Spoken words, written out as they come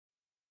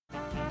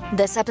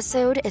This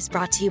episode is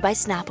brought to you by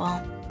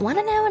Snapple. Want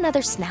to know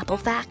another Snapple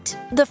fact?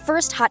 The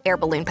first hot air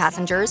balloon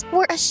passengers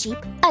were a sheep,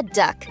 a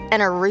duck,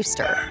 and a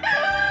rooster.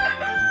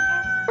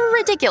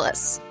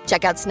 Ridiculous.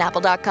 Check out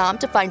Snapple.com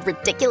to find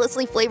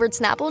ridiculously flavored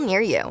Snapple near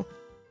you.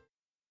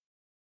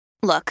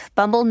 Look,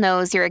 Bumble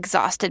knows you're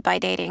exhausted by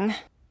dating.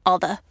 All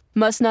the,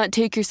 must not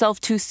take yourself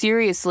too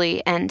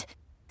seriously, and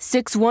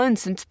 6'1"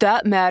 since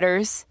that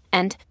matters,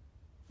 and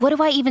what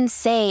do I even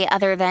say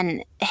other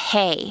than,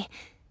 hey?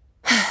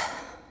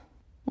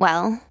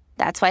 Well,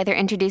 that's why they're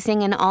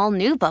introducing an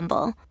all-new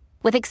Bumble,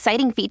 with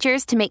exciting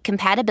features to make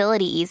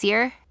compatibility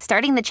easier,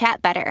 starting the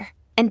chat better,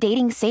 and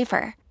dating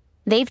safer.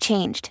 They've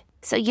changed,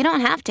 so you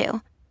don't have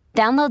to.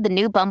 Download the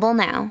new Bumble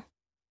now.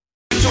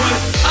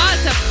 Oh,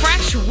 it's a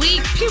fresh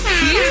week. Pew,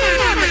 pew.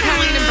 On the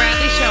Colleen and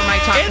Bradley Show, My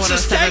Talk 1071. It's a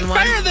steak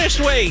fire this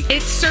week.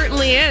 It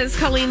certainly is.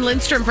 Colleen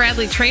Lindstrom,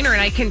 Bradley Traynor,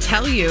 and I can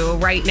tell you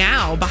right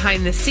now,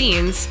 behind the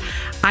scenes,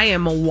 I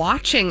am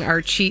watching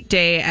our cheat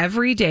day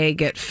every day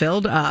get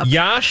filled up.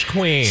 Yash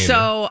Queen.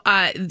 So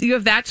you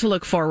have that to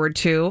look forward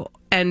to.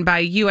 And by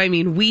you, I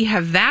mean we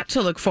have that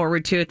to look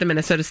forward to at the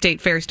Minnesota State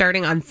Fair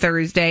starting on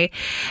Thursday.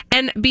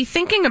 And be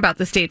thinking about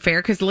the State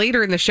Fair, because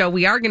later in the show,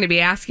 we are going to be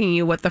asking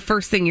you what the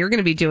first thing you're going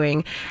to be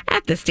doing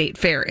at the State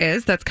Fair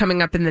is. That's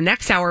coming up in the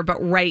next hour. But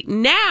right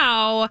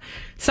now,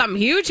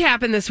 something huge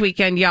happened this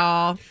weekend,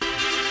 y'all.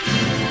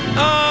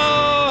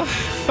 Oh,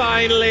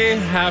 finally,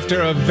 after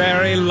a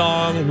very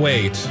long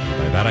wait.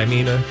 By that I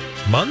mean a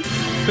month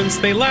since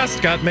they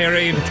last got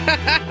married.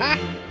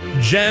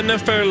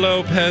 Jennifer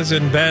Lopez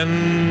and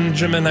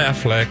Benjamin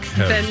Affleck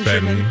have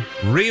been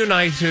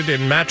reunited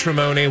in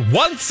matrimony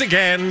once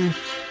again.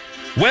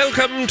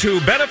 Welcome to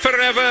Better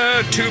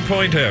Forever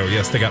 2.0.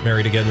 Yes, they got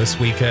married again this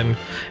weekend.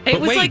 It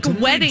was like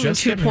Wedding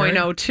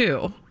 2.0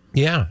 too.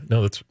 Yeah,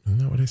 no, isn't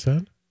that what I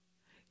said?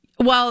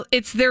 Well,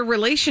 it's their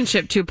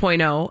relationship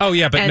 2.0. Oh,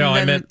 yeah, but no,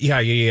 I meant,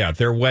 yeah.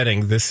 Their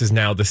wedding. This is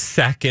now the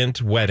second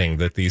wedding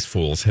that these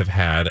fools have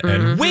had.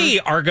 And we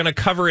are going to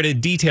cover it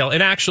in detail.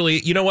 And actually,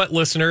 you know what,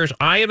 listeners?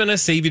 I am going to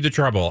save you the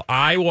trouble.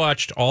 I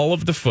watched all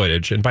of the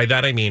footage. And by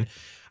that, I mean,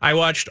 I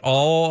watched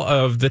all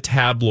of the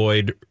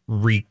tabloid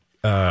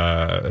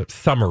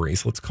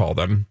summaries, let's call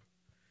them,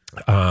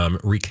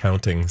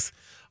 recountings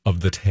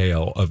of the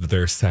tale of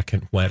their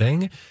second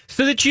wedding,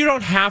 so that you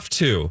don't have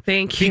to.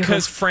 Thank you.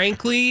 Because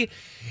frankly,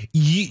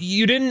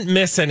 you didn't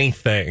miss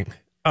anything.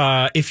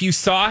 If you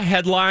saw a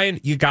headline,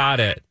 you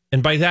got it.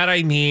 And by that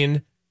I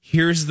mean,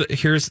 here's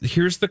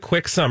the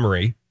quick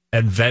summary,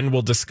 and then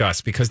we'll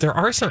discuss, because there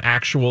are some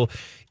actual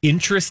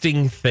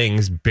interesting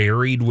things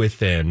buried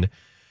within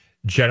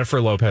Jennifer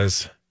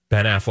Lopez,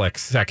 Ben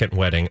Affleck's second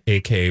wedding,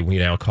 aka we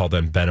now call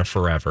them Benna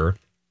Forever,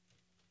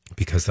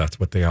 because that's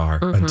what they are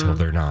until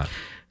they're not.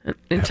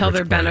 Until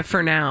they're Benna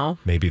for now.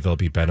 Maybe they'll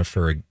be Benna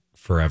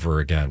forever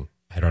again.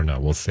 I don't know.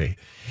 We'll see.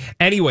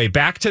 Anyway,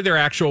 back to their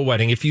actual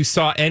wedding. If you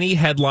saw any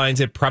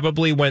headlines, it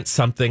probably went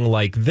something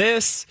like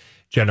this.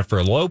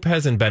 Jennifer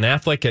Lopez and Ben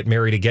Affleck get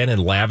married again in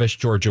lavish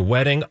Georgia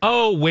wedding.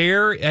 Oh,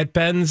 where? At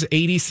Ben's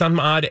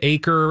 80-some-odd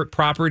acre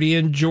property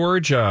in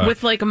Georgia.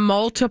 With like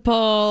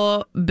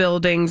multiple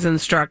buildings and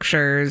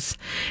structures.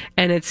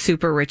 And it's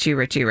super rich.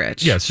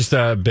 Yeah, it's just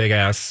a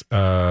big-ass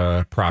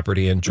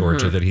property in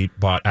Georgia that he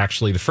bought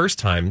actually the first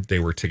time they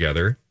were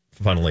together,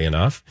 funnily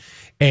enough.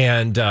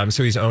 And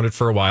so he's owned it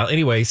for a while.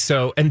 Anyway,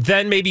 and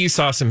then maybe you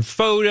saw some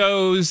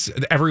photos.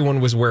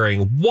 Everyone was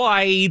wearing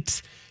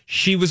white.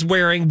 She was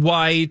wearing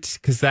white,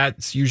 because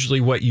that's usually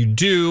what you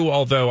do,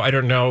 although I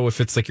don't know if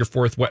it's like your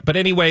fourth wet. But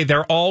anyway,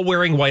 they're all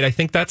wearing white. I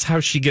think that's how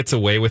she gets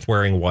away with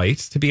wearing white,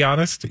 to be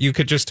honest. You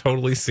could just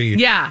totally see.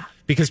 Yeah.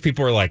 Because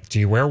people are like, do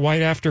you wear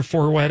white after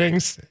 4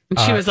 weddings? And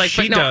she was like,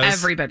 but no,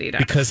 everybody does.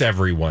 Because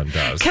everyone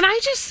does. Can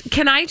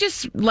I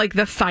just like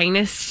the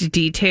finest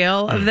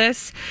detail of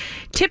this?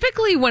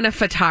 Typically when a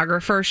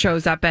photographer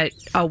shows up at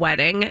a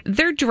wedding,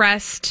 they're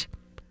dressed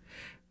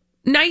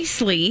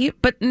nicely,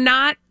 but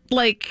not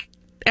like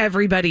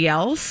everybody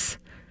else.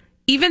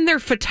 Even their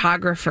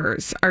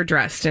photographers are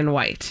dressed in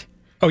white.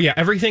 Oh yeah,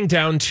 everything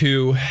down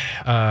to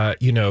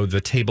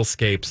the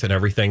tablescapes and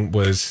everything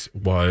was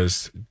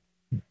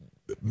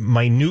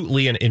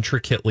minutely and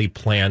intricately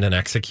planned and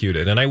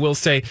executed. And I will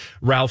say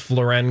Ralph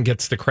Lauren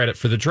gets the credit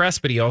for the dress,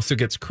 but he also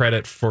gets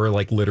credit for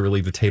like literally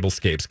the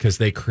tablescapes, because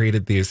they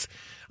created these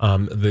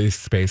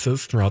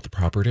spaces throughout the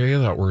property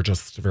that were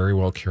just very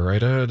well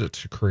curated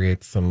to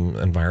create some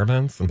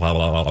environments and blah,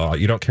 blah, blah, blah.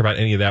 You don't care about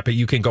any of that, but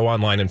you can go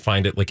online and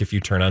find it. Like if you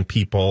turn on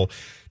People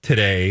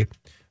today,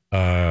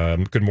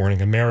 Good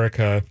Morning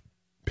America,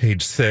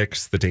 Page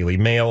 6, the Daily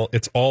Mail,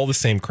 it's all the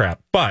same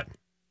crap. But,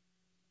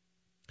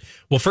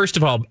 well, first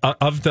of all,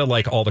 of the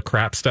like all the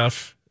crap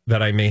stuff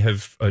that I may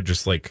have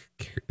just like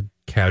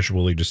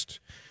casually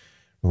just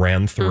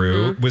ran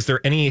through, was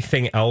there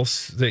anything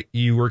else that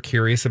you were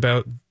curious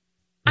about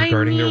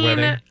regarding their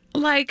wedding?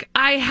 Like,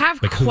 I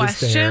have like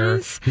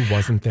questions. Who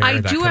wasn't there? I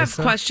do have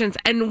questions.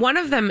 And one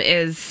of them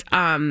is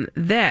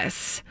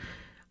this.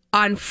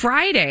 On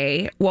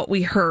Friday, what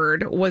we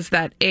heard was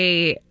that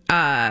a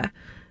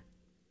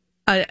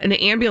an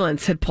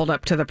ambulance had pulled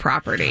up to the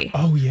property.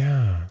 Oh,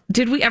 yeah.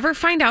 Did we ever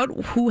find out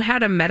who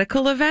had a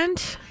medical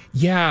event?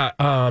 Yeah.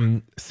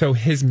 So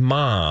his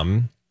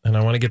mom, and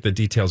I want to get the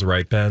details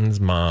right, Ben's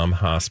mom,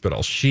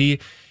 hospital. She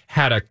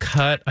had a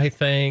cut, I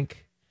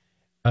think.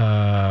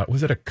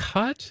 Was it a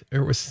cut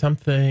or was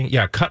something?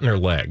 Yeah, cut in her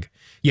leg.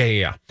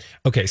 Yeah.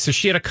 Okay, so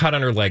she had a cut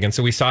on her leg, and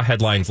so we saw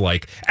headlines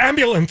like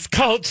 "Ambulance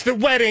called to the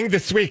wedding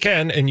this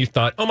weekend," and you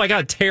thought, "Oh my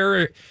God,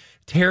 terror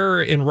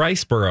in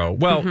Riceboro."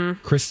 Well,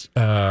 Chris,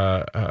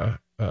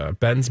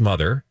 Ben's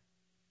mother,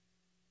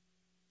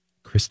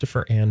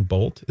 Christopher Ann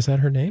Bolt, is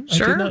that her name?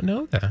 Sure. I did not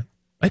know that.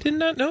 I did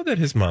not know that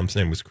his mom's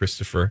name was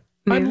Christopher.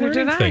 Neither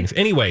did I. Things.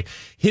 Anyway,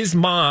 his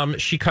mom,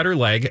 she cut her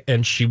leg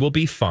and she will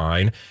be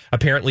fine.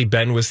 Apparently,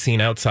 Ben was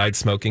seen outside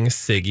smoking a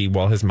ciggy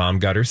while his mom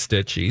got her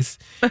stitchies.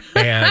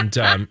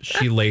 And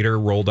she later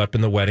rolled up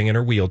in the wedding in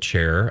her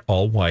wheelchair,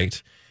 all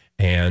white.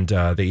 And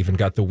they even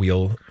got the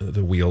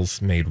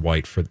wheels made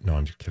white for. No,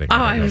 I'm just kidding. Oh,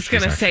 I was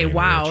going to say,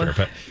 wow.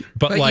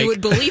 But like, you would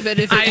believe it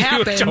if it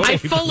happened. I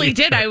fully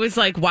did. I was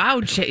like,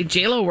 wow,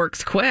 J-Lo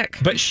works quick.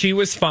 But she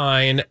was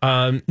fine.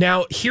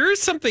 Now,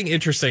 here's something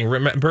interesting.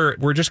 Remember,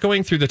 we're just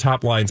going through the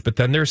top lines, but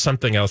then there's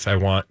something else I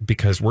want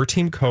because we're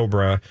Team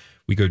Cobra.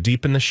 We go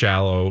deep in the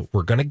shallow.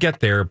 We're going to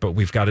get there, but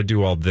we've got to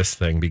do all this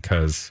thing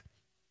because,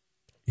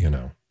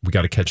 we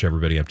got to catch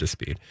everybody up to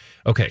speed.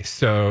 Okay,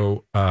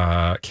 so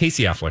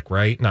Casey Affleck,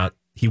 right?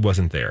 He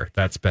wasn't there.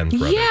 That's Ben's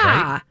brother,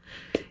 right?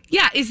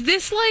 Yeah. Is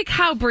this like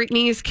how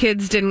Britney's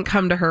kids didn't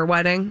come to her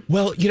wedding?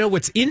 Well,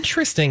 what's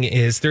interesting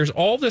is there's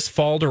all this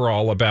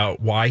falderall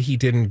about why he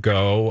didn't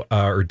go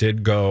or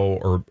did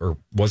go or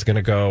was going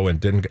to go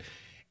and didn't.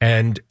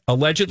 And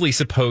allegedly,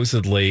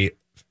 supposedly,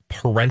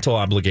 parental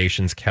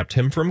obligations kept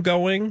him from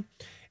going.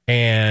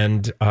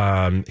 And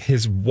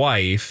his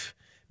wife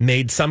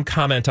made some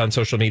comment on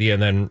social media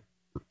and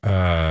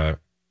then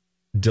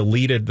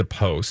deleted the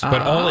post.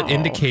 But all it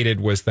indicated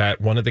was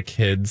that one of the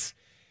kids,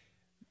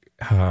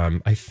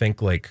 I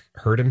think, like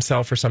hurt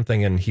himself or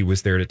something, and he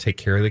was there to take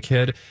care of the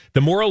kid.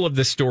 The moral of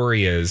the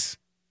story is,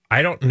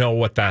 I don't know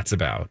what that's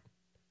about.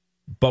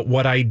 But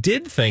what I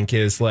did think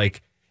is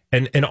like,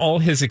 and all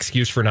his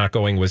excuse for not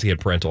going was he had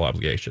parental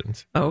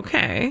obligations.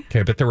 Okay,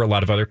 but there were a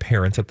lot of other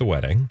parents at the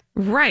wedding.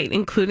 Right,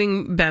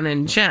 including Ben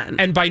and Jen.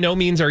 And by no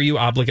means are you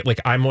obligated.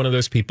 Like, I'm one of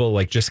those people,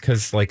 like, just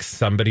because, like,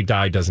 somebody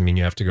died doesn't mean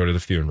you have to go to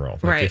the funeral.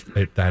 Like,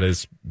 right. That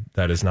is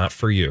not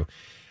for you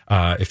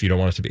if you don't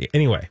want it to be.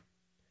 Anyway,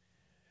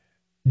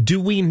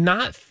 do we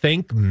not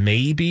think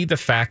maybe the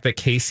fact that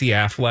Casey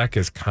Affleck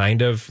is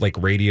kind of, like,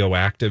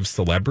 radioactive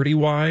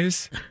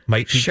celebrity-wise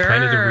might be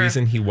kind of the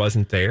reason he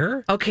wasn't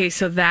there? Okay,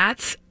 so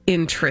that's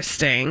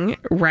interesting,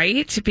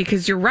 right?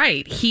 Because you're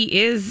right.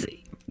 He is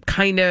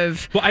kind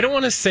of... Well, I don't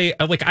want to say...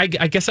 Like, I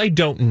guess I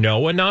don't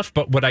know enough,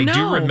 but what I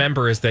do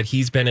remember is that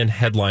he's been in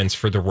headlines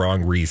for the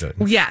wrong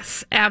reasons.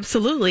 Yes,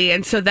 absolutely.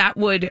 And so that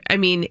would... I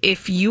mean,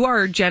 if you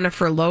are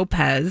Jennifer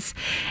Lopez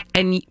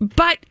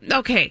But,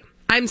 okay...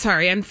 I'm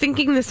sorry, I'm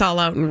thinking this all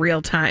out in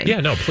real time. Yeah,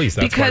 no, please.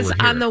 That's because why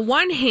we're here. On the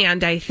one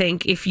hand, I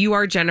think if you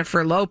are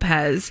Jennifer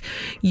Lopez,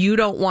 you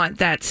don't want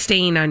that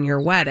stain on your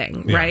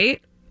wedding,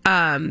 right?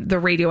 The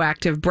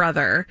radioactive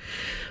brother.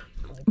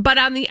 But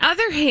on the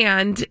other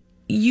hand,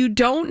 you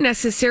don't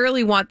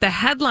necessarily want the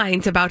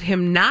headlines about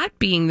him not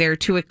being there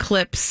to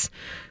eclipse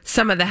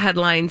some of the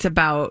headlines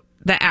about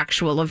the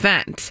actual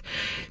event.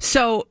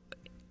 So,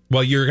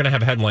 well, you're going to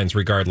have headlines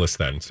regardless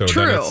then. So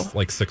true. Then it's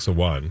like 6 of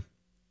 1.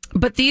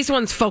 But these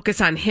ones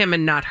focus on him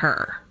and not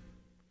her.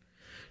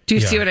 Do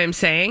you see what I'm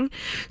saying?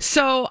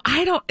 So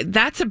I'm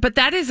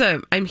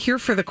here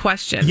for the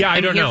question. Yeah,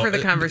 I don't know. I'm here for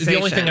the conversation. The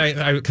only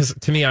thing because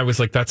to me, I was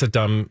like, that's a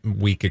dumb,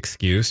 weak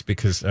excuse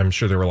because I'm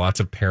sure there were lots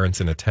of parents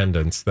in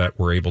attendance that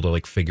were able to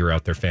like figure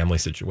out their family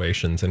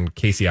situations. And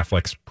Casey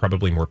Affleck's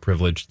probably more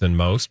privileged than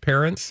most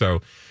parents.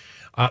 So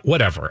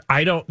whatever.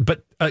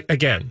 But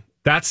again,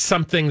 that's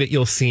something that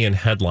you'll see in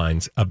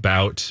headlines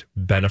about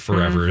Benna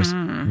Forever's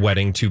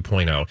Wedding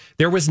 2.0.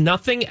 There was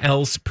nothing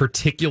else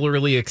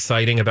particularly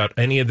exciting about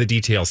any of the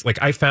details. Like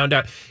I found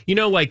out,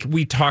 like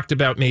we talked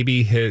about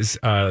maybe his,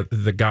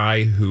 the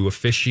guy who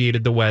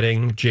officiated the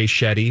wedding, Jay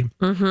Shetty,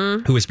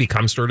 who has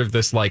become sort of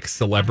this like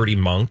celebrity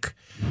monk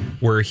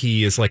where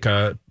he is like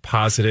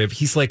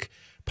he's like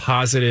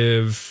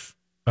positive,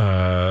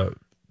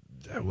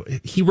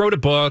 he wrote a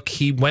book.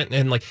 He went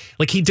and like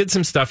he did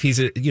some stuff. He's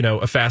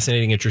a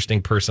fascinating,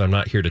 interesting person. I'm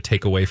not here to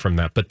take away from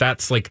that, but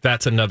that's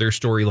another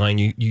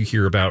storyline you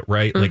hear about,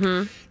 right? Like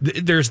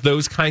there's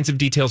those kinds of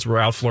details.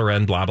 Ralph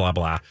Lauren, blah blah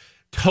blah,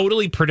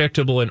 totally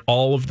predictable in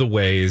all of the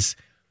ways.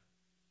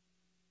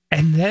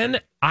 And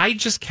then I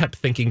just kept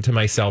thinking to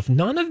myself,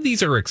 none of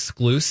these are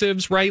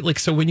exclusives, right? Like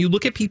so when you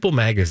look at People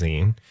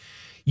magazine,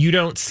 you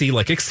don't see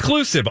like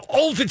exclusive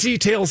all the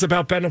details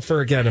about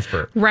Bennifer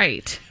Jennifer,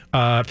 right?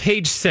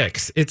 Page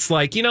 6, it's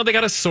like, they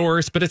got a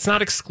source, but it's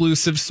not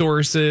exclusive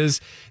sources.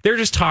 They're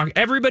just talking.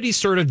 Everybody's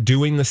sort of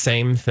doing the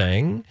same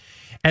thing.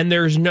 And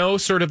there's no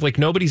sort of like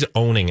nobody's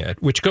owning it,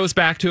 which goes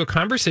back to a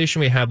conversation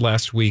we had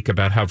last week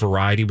about how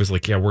Variety was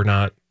like, yeah,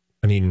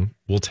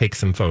 we'll take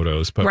some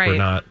photos, but we're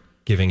not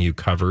giving you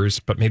covers,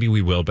 but maybe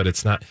we will, but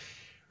it's not.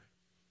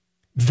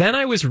 Then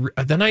I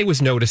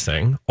was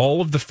noticing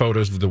all of the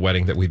photos of the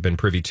wedding that we've been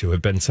privy to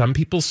have been some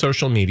people's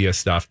social media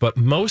stuff, but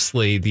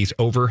mostly these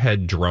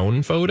overhead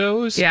drone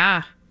photos.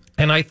 Yeah.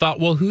 And I thought,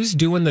 well, who's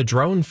doing the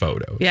drone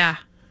photos? Yeah.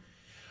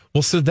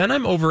 Well, so then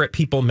I'm over at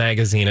People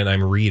Magazine and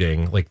I'm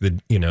reading like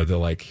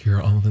here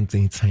are all the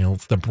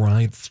details. The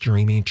bride's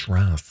dreamy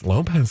dress.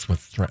 Lopez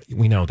was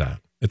we know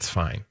that. It's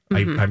fine.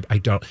 I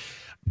don't.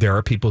 There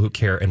are people who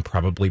care, and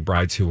probably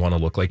brides who want to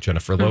look like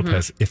Jennifer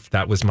Lopez. If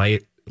that was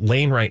my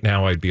lane right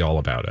now, I'd be all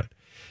about it.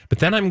 But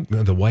then I'm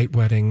the white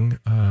wedding,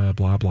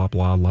 blah, blah,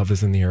 blah. Love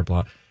is in the air,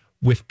 blah.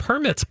 With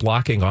permits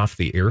blocking off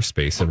the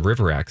airspace and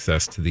river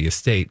access to the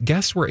estate,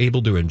 guests were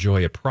able to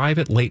enjoy a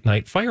private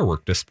late-night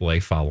firework display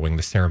following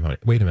the ceremony.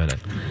 Wait a minute.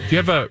 Do you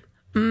have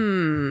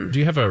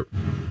a...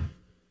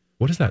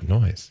 What is that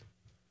noise?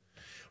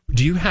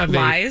 Do you have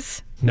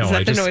lies? No, is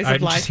that the noise of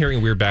I'm lies? just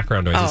hearing weird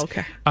background noises. Oh,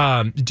 okay.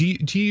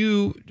 Do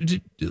you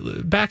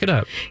back it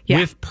up?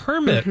 Yeah. With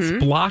permits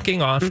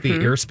blocking off the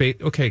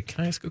airspace. Okay,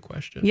 can I ask a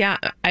question? Yeah.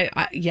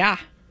 Yeah.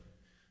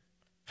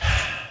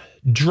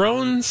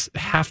 Drones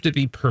have to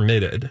be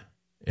permitted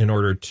in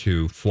order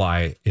to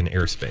fly in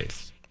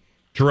airspace.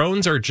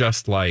 Drones are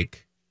just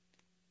like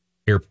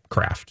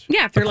aircraft.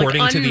 Yeah, they're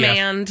according like to the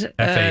unmanned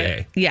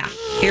FAA. Yeah,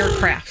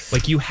 aircrafts.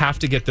 Like you have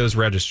to get those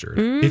registered.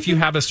 If you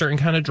have a certain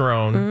kind of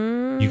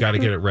drone, you got to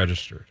get it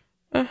registered.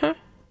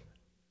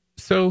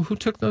 So who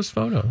took those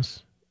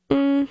photos?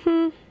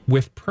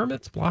 With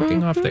permits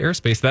blocking off the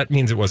airspace, that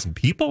means it wasn't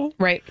people.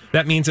 Right.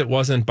 That means it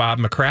wasn't Bob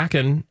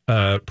McCracken,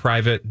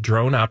 private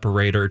drone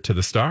operator to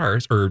the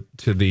stars or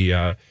to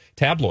the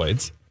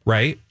tabloids,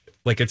 right?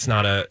 Like it's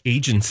not an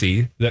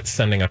agency that's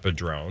sending up a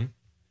drone.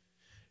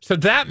 So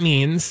that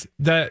means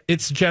that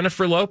it's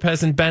Jennifer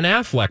Lopez and Ben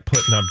Affleck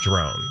putting up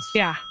drones.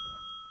 Yeah.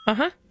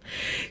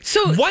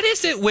 So what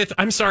is it with,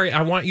 I'm sorry,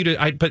 I want you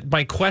to, but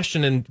my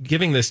question in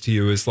giving this to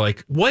you is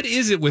like, what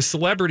is it with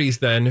celebrities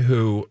then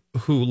who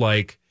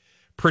like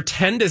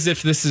pretend as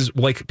if this is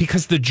like,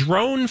 because the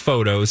drone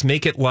photos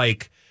make it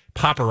like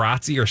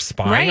paparazzi are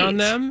spying on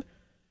them.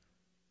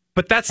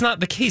 But that's not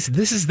the case.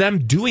 This is them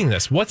doing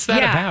this. What's that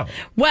about?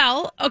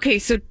 Well, okay,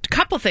 so a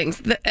couple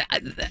things.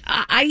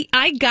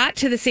 I got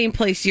to the same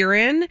place you're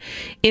in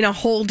a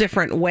whole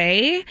different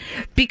way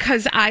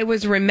because I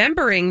was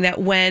remembering that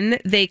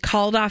when they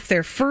called off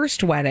their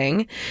first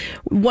wedding,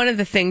 one of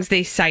the things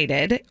they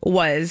cited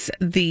was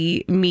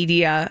the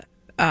media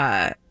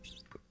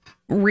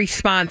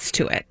response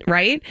to it,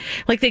 right?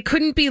 Like they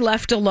couldn't be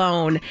left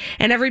alone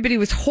and everybody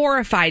was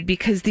horrified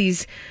because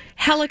these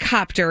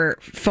helicopter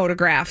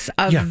photographs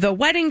of the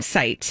wedding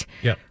site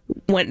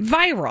went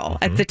viral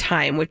at the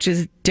time, which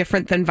is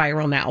different than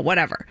viral now,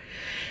 whatever.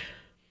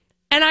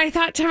 And I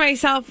thought to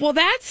myself, well,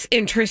 that's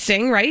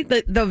interesting, right?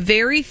 The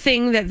very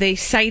thing that they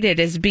cited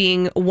as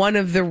being one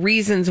of the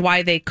reasons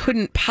why they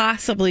couldn't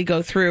possibly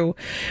go through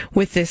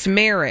with this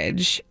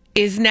marriage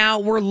is now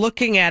we're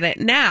looking at it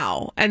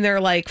now and they're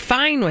like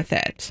fine with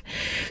it.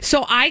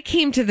 So I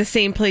came to the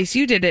same place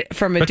you did it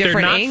from a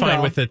different angle. But they're not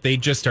fine with it. They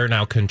just are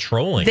now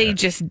controlling They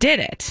just did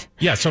it.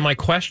 Yeah. So my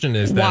question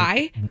is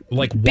why?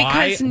 Like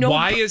why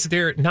is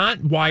there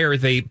not, why are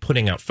they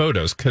putting out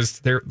photos?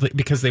 Because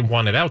they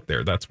want it out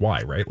there. That's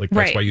why, right? Like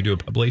that's why you do a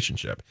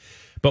publicationship.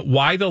 But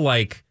why the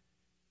like,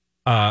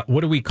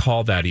 what do we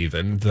call that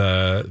even?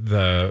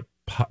 The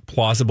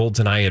plausible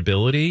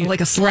deniability,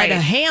 like a sleight of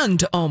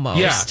hand almost.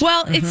 Yeah.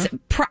 Well, it's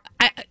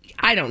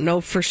I don't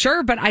know for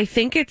sure, but I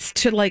think it's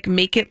to like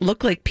make it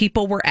look like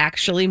people were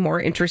actually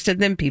more interested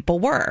than people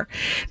were.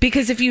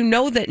 Because if you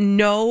know that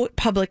no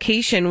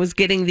publication was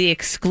getting the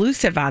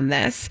exclusive on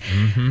this,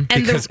 and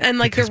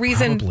the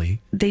reason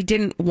they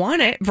didn't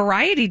want it,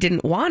 Variety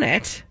didn't want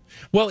it.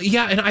 Well,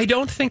 yeah, and I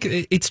don't think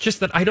it's just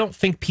that I don't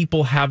think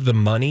people have the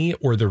money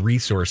or the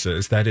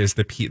resources. That is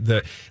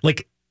the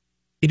like.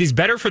 It is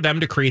better for them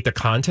to create the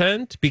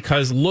content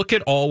because look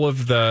at all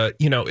of the,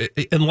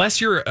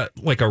 unless you're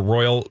like a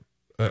royal,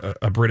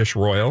 a British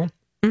royal,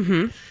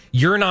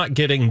 you're not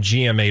getting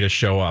GMA to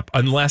show up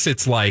unless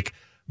it's like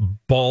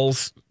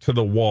balls to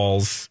the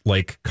walls,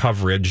 like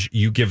coverage.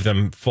 You give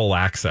them full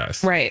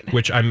access, right?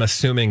 Which I'm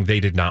assuming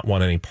they did not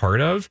want any part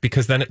of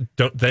because then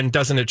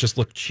doesn't it just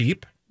look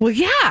cheap? Well,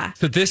 yeah.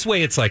 So this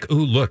way it's like,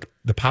 ooh, look,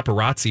 the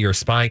paparazzi are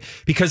spying.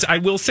 Because I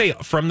will say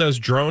from those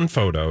drone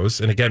photos,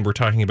 and again, we're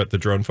talking about the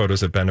drone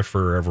photos of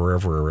Bennifer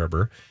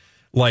ever,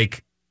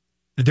 like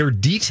they're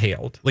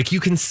detailed. Like you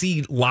can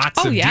see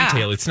lots of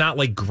detail. It's not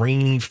like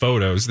grainy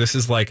photos. This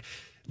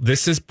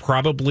is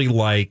probably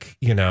like,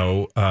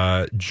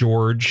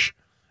 George.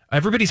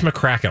 Everybody's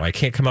McCracken. I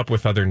can't come up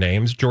with other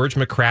names. George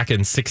McCracken,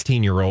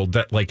 16-year-old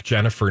that like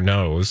Jennifer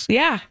knows.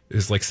 Yeah.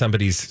 Is like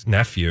somebody's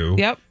nephew.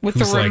 Yep. With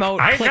the remote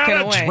like, clicking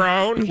I got a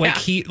drone.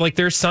 Yeah. Like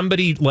there's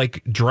somebody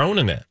like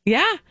droning it.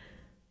 Yeah.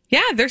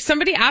 Yeah. There's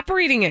somebody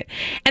operating it.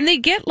 And they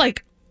get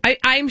like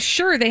I'm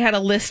sure they had a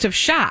list of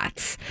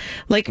shots.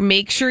 Like,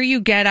 make sure you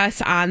get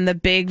us on the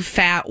big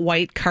fat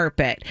white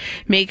carpet.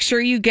 Make sure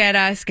you get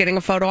us getting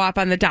a photo op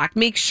on the dock.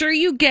 Make sure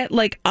you get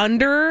like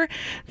under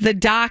the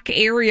dock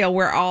area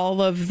where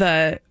all of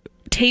the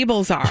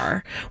tables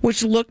are,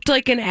 which looked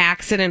like an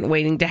accident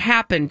waiting to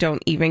happen.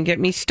 Don't even get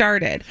me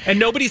started. And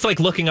nobody's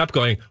like looking up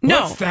going,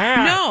 what's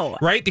that? No.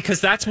 Right?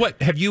 Because that's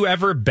what, have you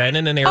ever been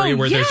in an area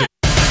where there's a...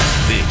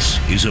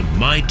 This is a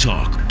My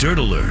Talk Dirt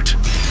Alert.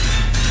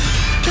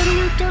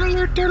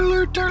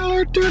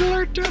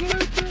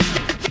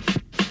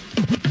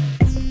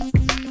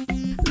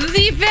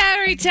 The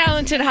very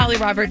talented Holly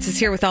Roberts is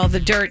here with all the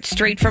dirt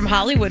straight from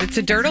Hollywood. It's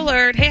a Dirt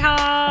Alert. Hey,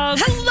 Holly.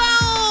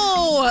 Hello!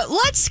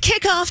 Let's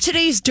kick off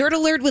today's Dirt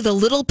Alert with a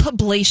little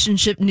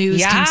publicationship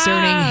news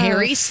concerning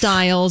Harry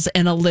Styles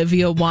and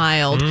Olivia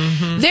Wilde.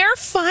 They're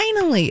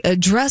finally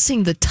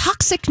addressing the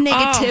toxic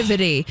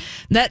negativity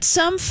that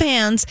some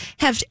fans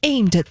have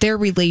aimed at their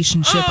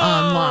relationship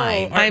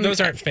online.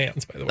 Those aren't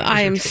fans, by the way.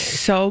 I am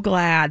so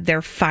glad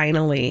they're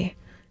finally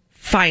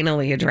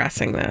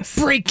addressing this.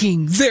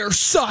 Breaking their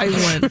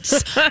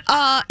silence.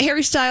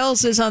 Harry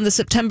Styles is on the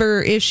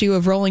September issue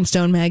of Rolling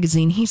Stone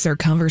magazine. He's their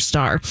cover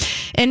star.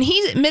 And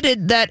he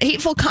admitted that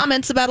hateful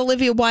comments about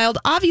Olivia Wilde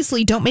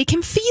obviously don't make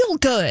him feel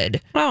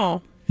good.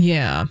 Oh.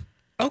 Yeah.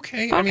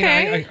 Okay. I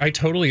mean, I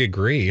totally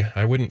agree.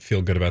 I wouldn't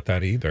feel good about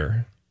that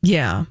either.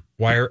 Yeah.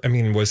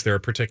 Was there a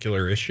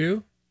particular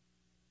issue?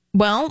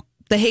 Well,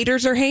 the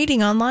haters are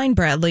hating online,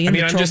 Bradley, and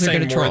the I'm trolls just are going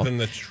saying to more troll. than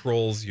the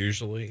trolls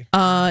usually.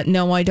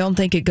 No, I don't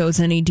think it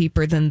goes any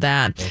deeper than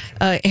that.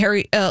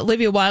 Okay.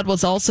 Olivia Wilde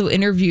was also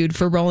interviewed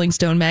for Rolling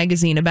Stone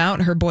magazine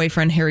about her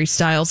boyfriend Harry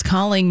Styles,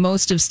 calling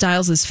most of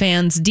Styles'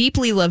 fans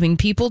deeply loving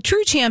people,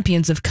 true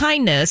champions of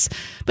kindness.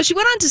 But she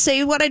went on to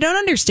say, what I don't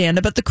understand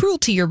about the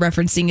cruelty you're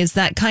referencing is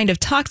that kind of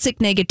toxic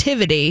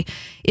negativity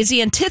is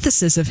the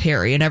antithesis of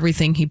Harry and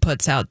everything he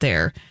puts out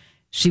there.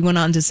 She went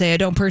on to say, I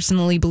don't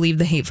personally believe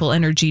the hateful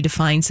energy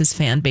defines his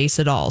fan base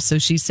at all. So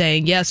she's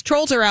saying, yes,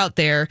 trolls are out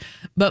there,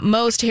 but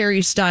most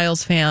Harry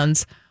Styles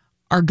fans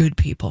are good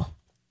people.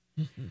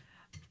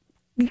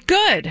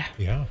 Good.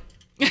 Yeah.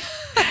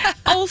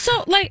 Also,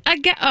 I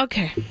get,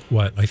 okay.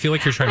 What? I feel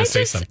like you're trying to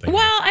say something.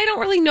 Well, I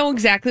don't really know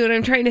exactly what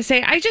I'm trying to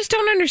say. I just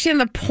don't understand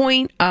the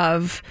point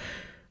of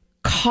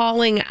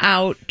calling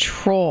out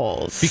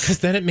trolls. Because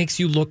then it makes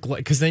you look like,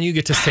 because then you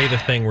get to say the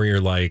thing where you're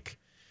like,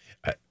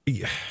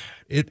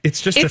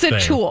 it's just it's a thing.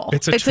 Tool.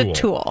 It's a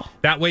tool.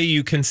 That way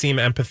you can seem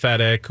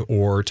empathetic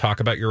or talk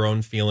about your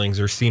own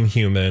feelings or seem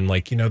human.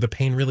 Like, the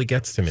pain really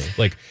gets to me.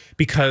 Like,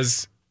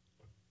 because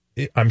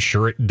I'm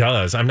sure it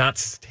does. I'm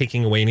not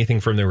taking away anything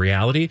from the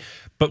reality,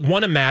 but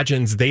one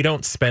imagines they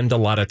don't spend a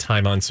lot of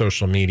time on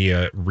social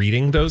media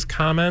reading those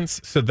comments.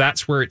 So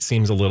that's where it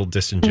seems a little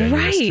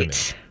disingenuous to me.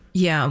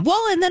 Yeah.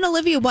 Well, and then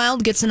Olivia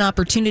Wilde gets an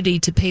opportunity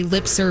to pay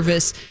lip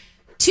service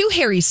to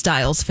Harry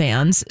Styles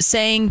fans,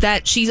 saying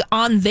that she's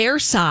on their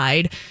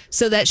side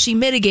so that she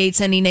mitigates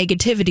any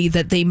negativity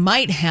that they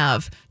might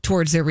have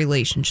towards their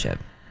relationship.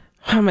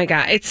 Oh my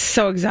God, it's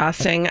so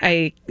exhausting.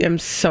 I am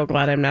so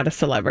glad I'm not a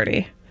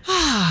celebrity.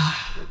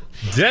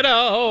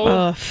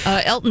 Ditto.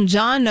 Elton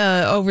John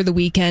over the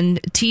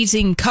weekend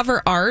teasing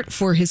cover art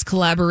for his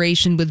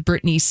collaboration with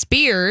Britney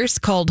Spears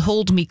called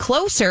Hold Me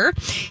Closer.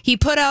 He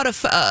put out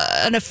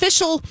an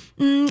official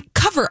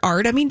cover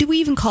art. I mean, do we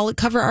even call it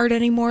cover art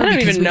anymore? I don't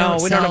even know.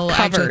 We don't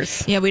have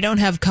covers. Yeah, we don't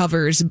have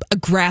covers. A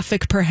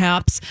graphic,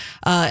 perhaps.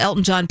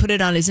 Elton John put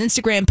it on his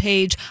Instagram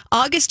page.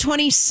 August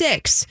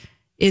 26th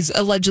is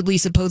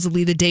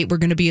supposedly the date we're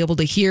going to be able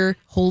to hear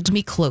Hold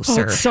Me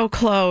Closer. Oh, it's so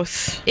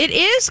close. It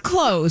is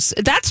close.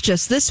 That's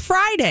just this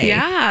Friday.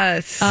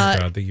 Yes. Oh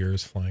God, the year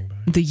is flying by.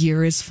 The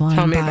year is flying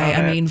Tell me by. about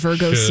I it. mean,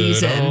 Virgo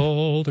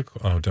season.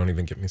 Don't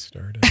even get me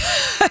started.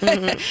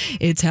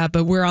 It's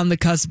happened. We're on the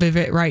cusp of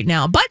it right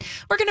now. But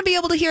we're going to be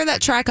able to hear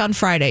that track on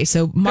Friday.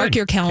 So mark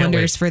your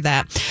calendars for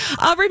that.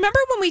 Remember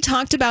when we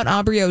talked about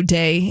Aubrey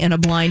O'Day in a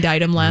blind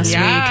item last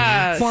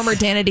week? Former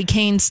Danity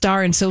Kane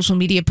star and social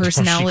media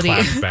personality.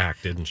 She clapped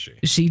back, didn't she?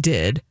 She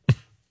did.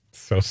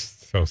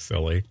 So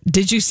silly.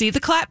 Did you see the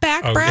clap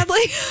back, Bradley?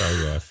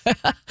 Oh,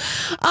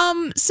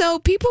 yes. So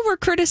people were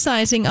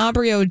criticizing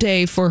Aubrey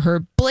O'Day for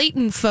her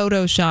blatant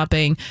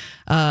photoshopping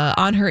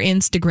on her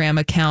Instagram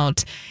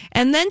account.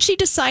 And then she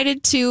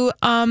decided to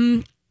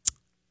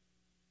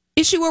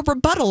issue a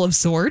rebuttal of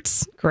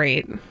sorts.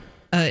 Great.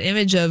 An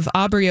image of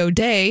Aubrey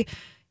O'Day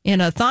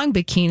in a thong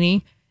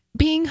bikini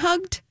being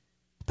hugged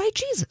by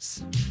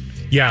Jesus.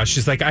 Yeah,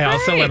 she's like, I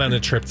also went on a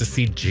trip to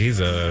see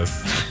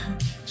Jesus.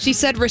 She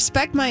said,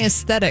 respect my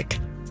aesthetic.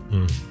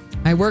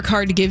 I work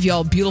hard to give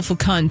y'all beautiful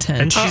content.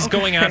 And she's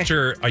going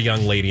after a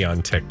young lady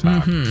on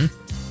TikTok.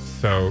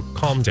 So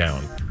calm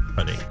down,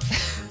 honey.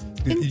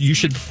 You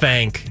should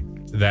thank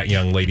that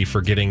young lady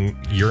for getting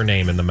your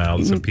name in the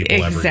mouths of people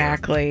everywhere.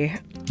 Exactly.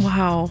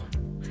 Wow.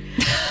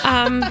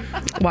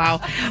 Wow.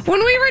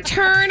 When we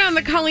return on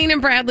the Colleen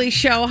and Bradley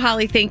show,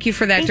 Holly, thank you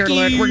for that dirt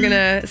alert. We're going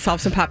to solve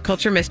some pop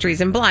culture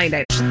mysteries and blind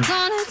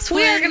items.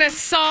 We are going to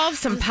solve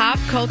some pop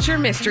culture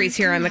mysteries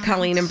here on the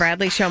Colleen and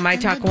Bradley show. My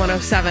Talk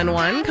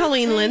 1071.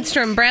 Colleen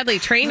Lindstrom, Bradley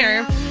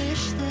Trainer.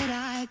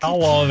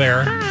 Hello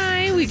there.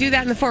 Hi. We do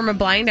that in the form of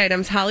blind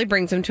items. Holly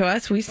brings them to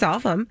us. We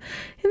solve them.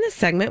 In this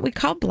segment, we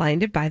call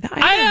Blinded by the Item.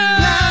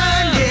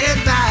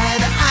 Blinded by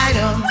the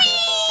item.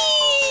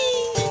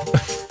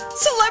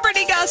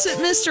 Celebrity gossip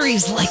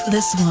mysteries like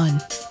this one.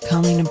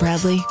 Colleen and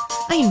Bradley,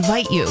 I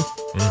invite you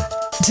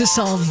to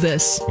solve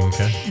this.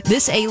 Okay.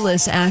 This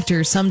A-list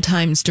actor,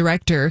 sometimes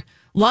director,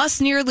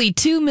 lost nearly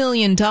 $2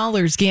 million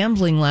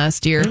gambling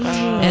last year,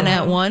 and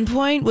at one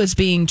point was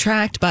being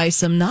tracked by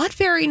some not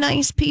very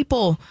nice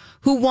people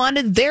who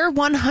wanted their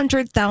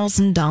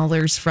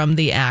 $100,000 from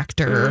the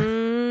actor.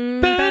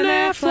 Ben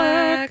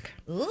Affleck.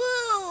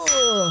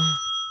 Ooh.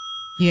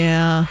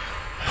 Yeah.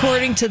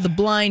 According to the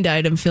blind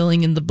item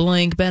filling in the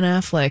blank, Ben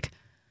Affleck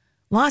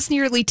lost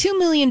nearly $2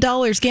 million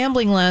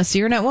gambling last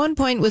year, and at one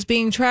point was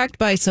being tracked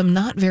by some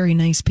not very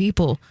nice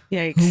people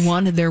who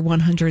wanted their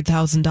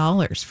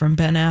 $100,000 from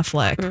Ben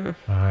Affleck.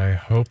 I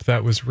hope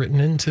that was written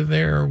into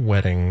their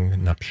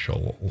wedding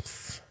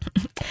nuptials.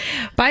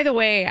 By the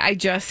way, I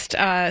just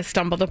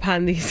stumbled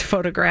upon these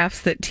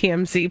photographs that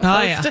TMZ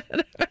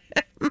posted.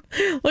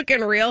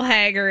 Looking real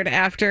haggard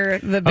after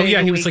the big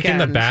he was like in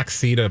the weekend. back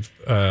seat of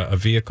a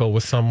vehicle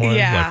with someone.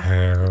 Yeah. Like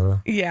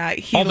hair. Yeah.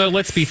 Although,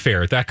 let's be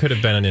fair, that could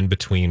have been an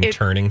in-between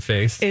turning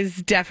face. Is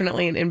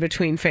definitely an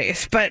in-between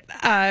face. But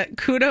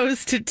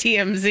kudos to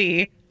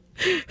TMZ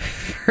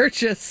for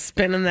just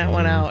spinning that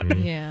one out.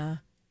 Yeah.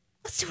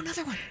 Let's do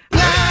another one.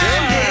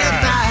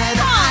 Blinded by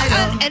the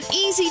item. An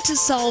easy to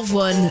solve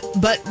one,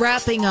 but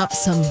wrapping up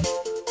some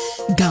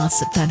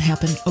gossip that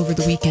happened over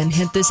the weekend.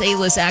 Hint: this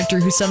A-list actor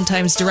who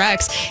sometimes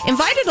directs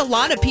invited a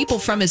lot of people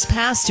from his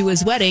past to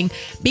his wedding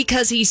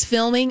because he's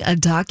filming a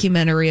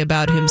documentary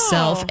about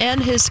himself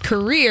and his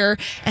career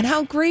and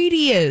how great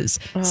he is.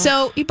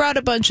 So he brought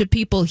a bunch of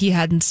people he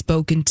hadn't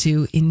spoken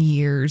to in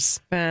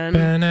years. Ben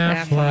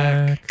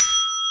Affleck.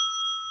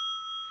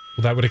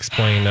 Well, that would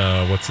explain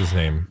what's his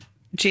name?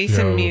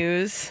 Jason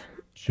Mewes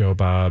Joe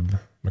Bob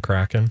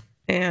McCracken.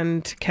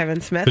 and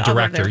Kevin Smith. The all of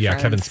director, their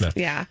friends. Kevin Smith.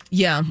 Yeah.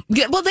 Yeah.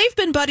 Well, they've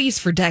been buddies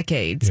for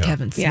decades,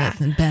 Kevin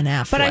Smith and Ben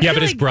Affleck. But I Yeah, feel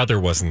but his like- brother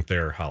wasn't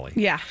there, Holly.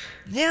 Yeah.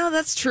 Yeah,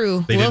 that's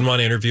true. They didn't want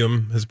to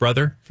interview his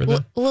brother for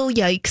the... Little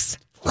yikes.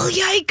 Little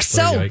yikes.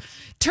 Little So, yikes.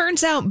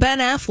 turns out Ben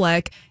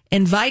Affleck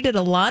invited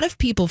a lot of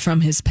people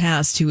from his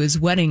past to his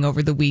wedding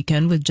over the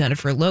weekend with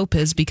Jennifer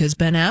Lopez because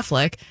Ben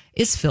Affleck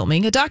is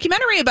filming a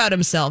documentary about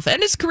himself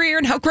and his career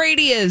and how great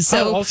he is.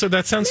 So, also,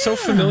 that sounds so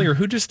familiar.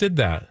 Who just did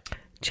that?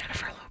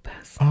 Jennifer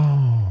Lopez.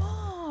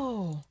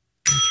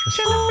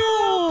 Interesting.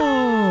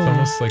 It's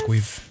almost like we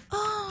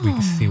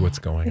see what's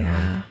going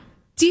on.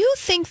 do you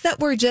think that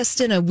we're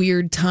just in a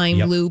weird time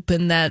loop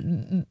and that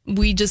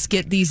we just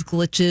get these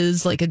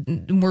glitches, like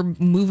we're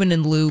moving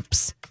in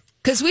loops?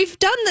 Because we've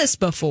done this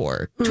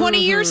before. 20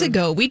 years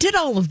ago, we did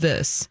all of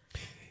this.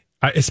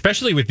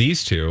 Especially with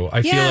these two,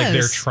 I feel like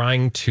they're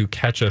trying to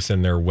catch us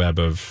in their web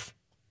of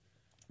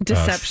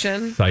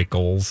Deception.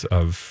 cycles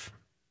of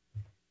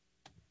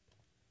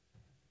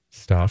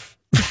stuff.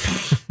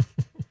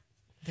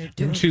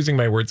 I'm choosing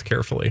my words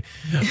carefully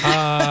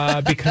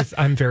because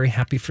I'm very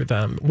happy for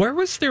them. Where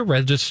was their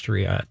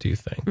registry at, do you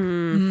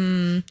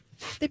think?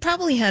 They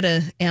probably had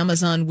a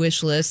Amazon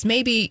wish list.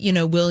 Maybe,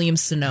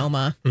 Williams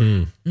Sonoma.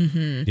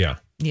 Yeah.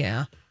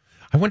 Yeah.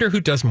 I wonder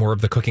who does more of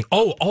the cooking.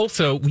 Oh,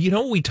 also,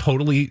 we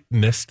totally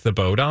missed the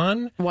boat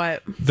on?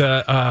 What?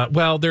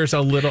 There's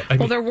a little... I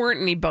mean, There weren't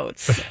any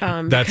boats.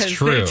 That's because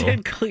true. They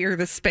did clear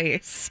the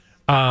space.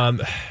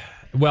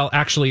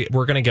 actually,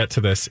 we're going to get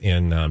to this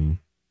in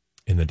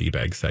the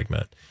D-Bag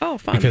segment. Oh,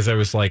 fun. Because I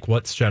was like,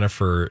 what's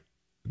Jennifer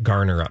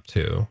Garner up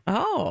to?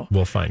 Oh.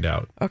 We'll find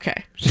out.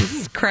 Okay.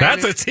 She's crying.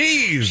 That's a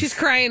tease. She's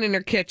crying in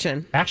her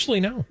kitchen. Actually,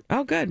 no.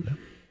 Oh, good.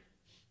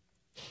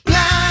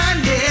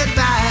 Blinded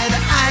by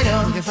the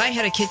item. If I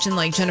had a kitchen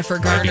like Jennifer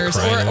I'd be Garner's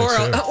crying in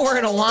it, or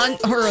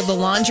the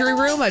laundry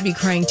room, I'd be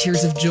crying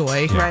tears of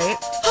joy. Right?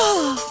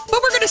 But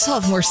we're going to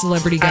solve more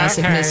celebrity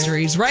gossip Okay.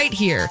 mysteries right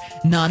here,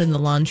 not in the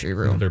laundry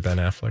room. Another Ben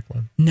Affleck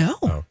one. No.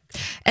 Oh.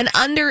 And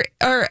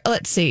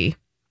let's see.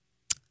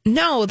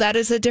 No, that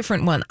is a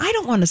different one. I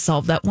don't want to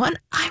solve that one.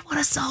 I want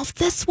to solve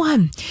this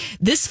one.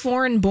 This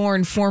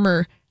foreign-born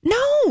former... No.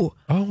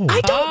 Oh.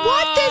 I don't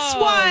want this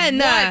one.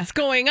 What's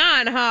going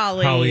on,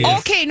 Holly? Holly is-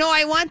 Okay, no,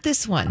 I want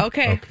this one.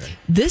 Okay.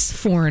 This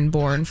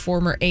foreign-born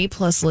former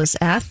A-plus list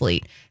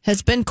athlete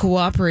has been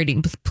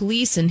cooperating with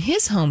police in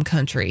his home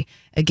country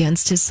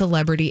against his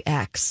celebrity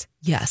ex.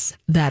 Yes,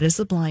 that is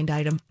the blind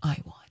item I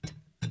want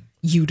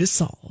you to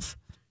solve.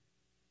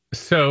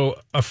 So,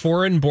 a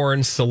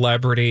foreign-born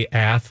celebrity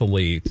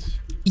athlete.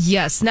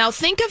 Yes. Now,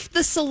 think of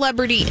the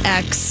celebrity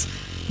ex.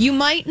 You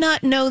might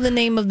not know the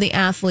name of the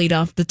athlete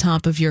off the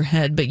top of your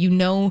head, but you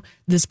know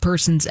this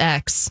person's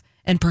ex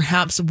and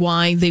perhaps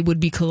why they would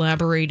be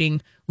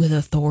collaborating with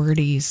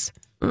authorities.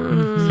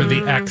 So,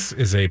 the ex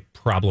is a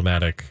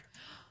problematic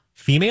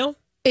Female?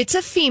 It's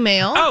a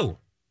female. Oh,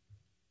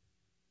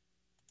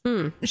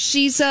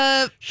 She's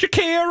a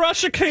Shakira.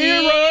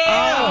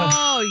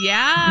 Oh,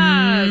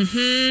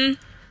 yes.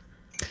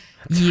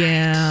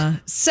 Yeah.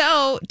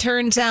 So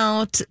turns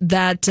out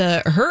that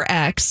her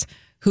ex,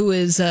 who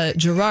is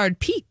Gerard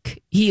Piqué,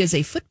 he is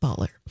a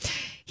footballer.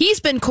 He's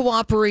been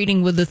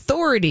cooperating with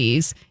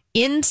authorities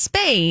in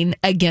Spain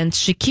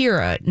against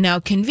Shakira. Now,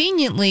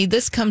 conveniently,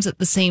 this comes at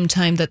the same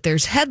time that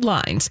there's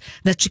headlines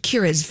that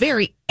Shakira is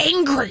very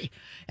angry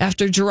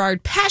after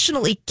Gerard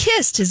passionately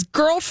kissed his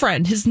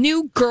girlfriend, his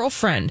new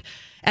girlfriend,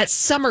 at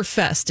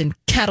Summerfest in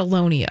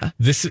Catalonia.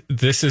 This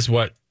is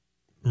what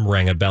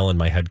rang a bell in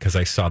my head because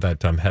I saw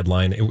that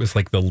headline. It was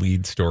like the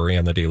lead story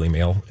on the Daily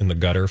Mail in the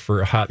gutter for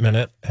a hot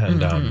minute.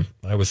 And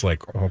I was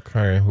like,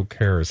 okay, who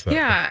cares? That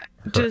Yeah.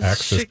 her Does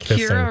ex is Shakira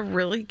kissing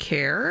really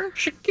care?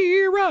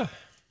 Shakira.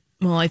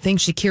 Well, I think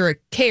Shakira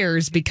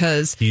cares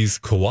because He's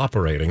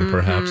cooperating,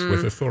 perhaps,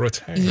 with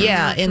authorities.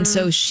 yeah, and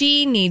so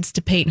she needs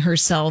to paint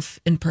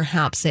herself in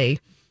perhaps a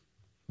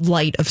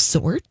light of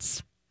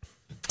sorts.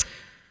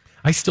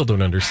 I still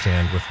don't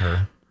understand with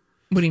her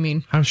What do you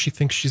mean? how she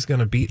thinks she's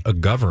going to beat a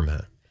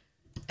government.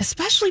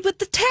 Especially with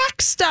the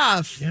tax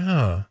stuff.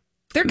 Yeah.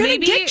 They're going to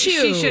Maybe get you.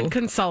 she should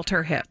consult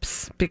her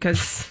hips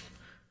because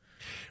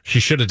She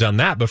should have done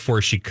that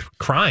before she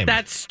crimed.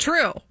 that's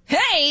true.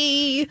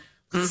 Hey!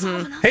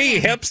 Hey,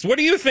 hips, what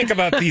do you think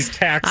about these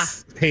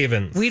tax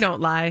havens? We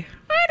don't lie.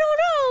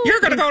 You're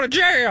going to go to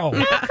jail.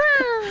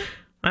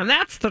 And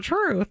that's the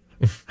truth.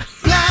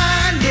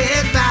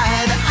 Blinded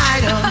by the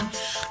item.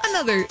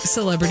 Another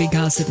celebrity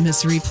gossip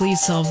mystery.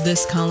 Please solve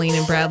this, Colleen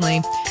and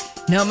Bradley.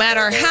 No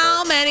matter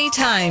how many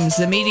times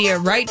the media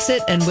writes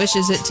it and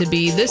wishes it to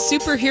be, this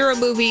superhero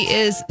movie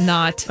is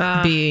not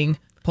being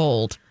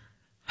pulled.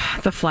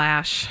 The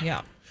Flash.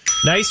 Yeah.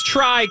 Nice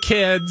try,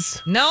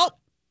 kids. Nope.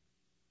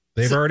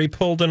 They've already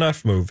pulled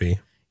enough movie.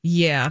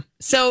 Yeah.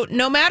 So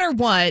no matter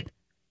what,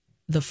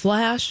 The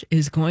Flash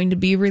is going to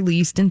be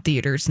released in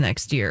theaters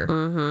next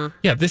year.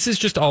 Yeah, this is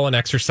just all an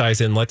exercise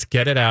in let's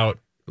get it out.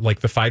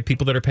 Like the 5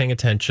 people that are paying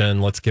attention,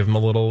 let's give them a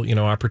little,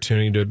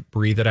 opportunity to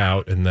breathe it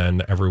out, and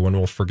then everyone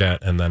will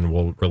forget, and then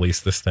we'll release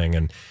this thing.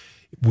 And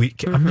we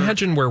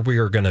imagine where we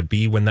are going to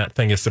be when that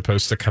thing is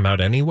supposed to come out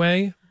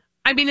anyway.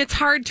 I mean, it's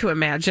hard to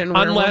imagine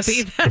where Unless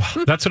we'll be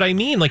then. that's what I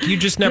mean. Like you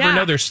just never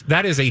Yeah. know.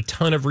 That is a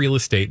ton of real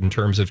estate in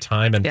terms of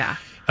time, and Yeah.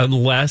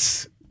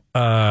 unless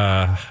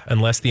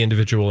the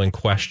individual in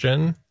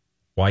question,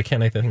 why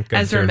can't I think of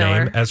Ezra their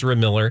Miller. name? Ezra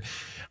Miller.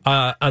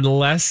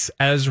 Unless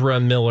Ezra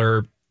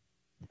Miller.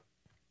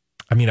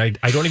 I mean, I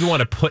don't even want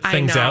to put I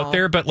things know. out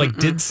there, but like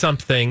did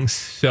something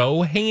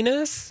so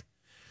heinous.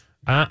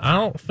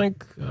 I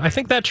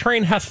think that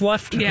train has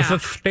left the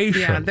station.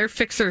 Yeah, their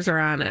fixers are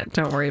on it.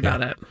 Don't worry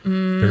about it.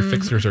 Their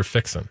fixers are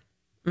fixing.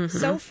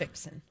 So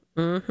fixin'.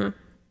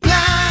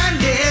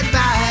 Blinded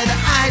by the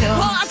item.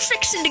 Well, I'm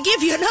fixing to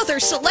give you another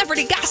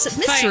celebrity gossip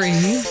mystery.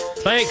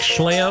 Thanks,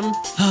 Slim.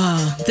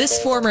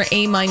 This former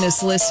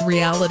A-minus list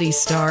reality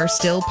star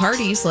still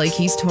parties like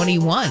he's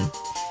 21.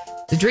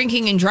 The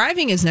drinking and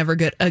driving is never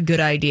a good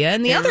idea.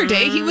 And the other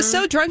day, he was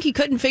so drunk he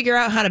couldn't figure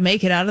out how to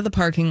make it out of the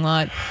parking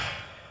lot.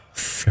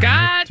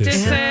 Scott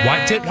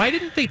Disick. Why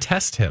didn't they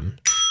test him?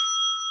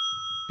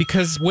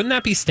 Because wouldn't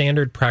that be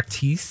standard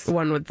practice?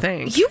 One would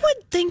think. You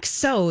would think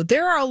so.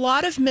 There are a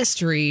lot of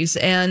mysteries,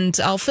 and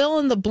I'll fill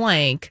in the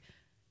blank,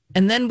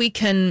 and then we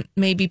can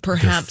maybe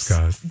perhaps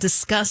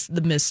discuss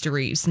the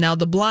mysteries. Now,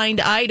 the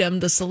blind item,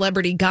 the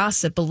celebrity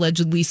gossip,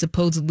 allegedly,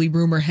 supposedly,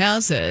 rumor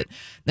has it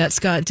that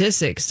Scott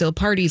Disick still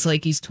parties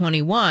like he's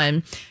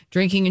 21,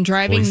 drinking and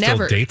driving Well, he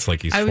never. still dates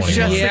like he's I was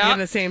 21. just Yeah. thinking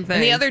the same thing.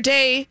 And the other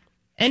day,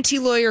 NT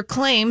lawyer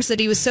claims that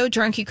he was so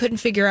drunk he couldn't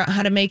figure out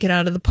how to make it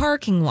out of the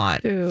parking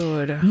lot.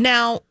 Dude.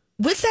 Now,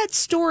 with that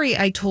story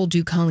I told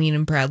you, Colleen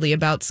and Bradley,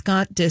 about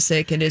Scott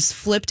Disick and his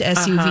flipped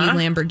SUV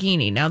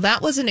Lamborghini. Now,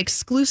 that was an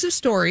exclusive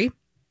story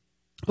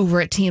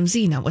over at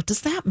TMZ. Now, what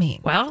does that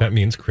mean? Well, That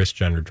means Kris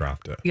Jenner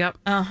dropped it. yep.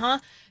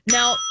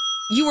 Now,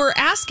 you were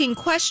asking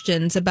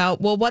questions about,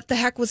 well, what the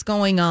heck was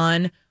going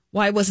on?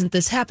 Why wasn't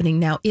this happening?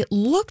 Now, it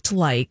looked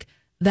like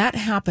that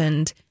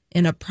happened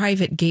in a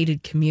private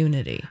gated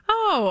community.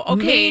 Oh,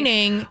 okay.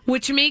 Meaning,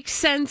 Which makes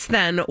sense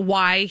then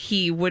why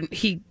he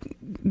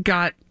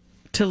got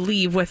to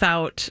leave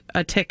without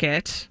a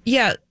ticket.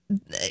 yeah,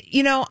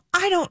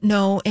 I don't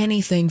know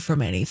anything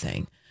from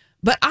anything,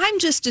 but I'm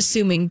just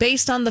assuming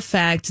based on the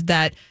fact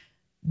that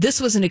this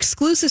was an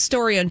exclusive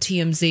story on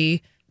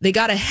TMZ, they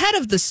got ahead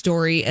of the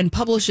story and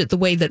published it the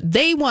way that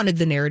they wanted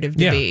the narrative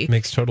to be.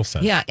 Makes total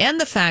sense. Yeah, and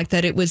the fact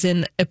that it was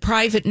in a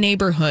private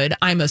neighborhood,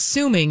 I'm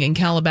assuming in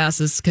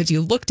Calabasas, because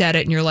you looked at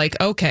it and you're like,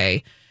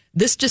 okay,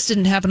 this just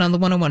didn't happen on the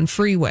 101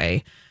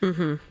 freeway.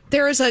 Mm-hmm.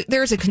 There is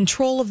a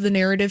control of the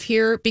narrative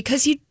here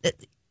because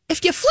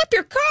if you flip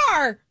your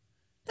car,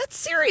 that's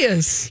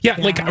serious. Yeah,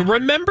 like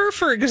remember,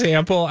 for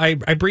example, I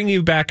bring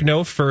you back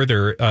no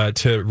further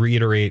to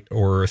reiterate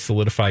or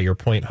solidify your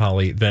point,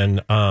 Holly,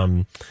 than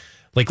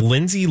like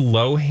Lindsay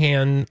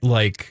Lohan,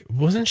 like,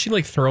 wasn't she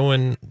like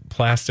throwing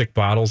plastic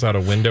bottles out a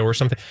window or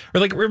something?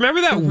 Or like,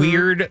 remember that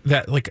weird,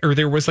 that like, or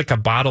there was like a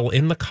bottle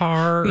in the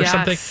car or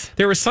something?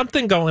 There was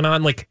something going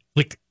on, like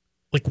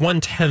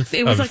 1/10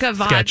 It was of like a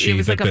sketchy it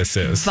was like that this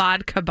is.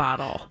 vodka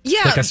bottle.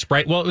 Yeah. Like a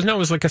Sprite. Well, it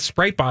was like a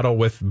Sprite bottle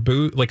with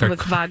booze, like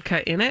with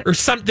vodka in it. or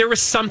there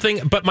was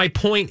something. But my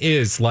point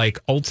is, like,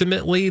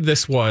 ultimately,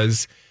 this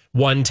was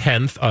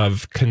 1/10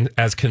 of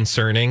as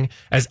concerning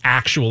as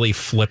actually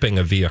flipping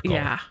a vehicle.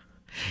 Yeah.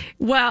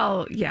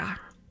 Well, yeah.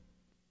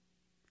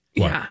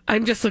 What? Yeah.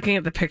 I'm just looking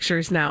at the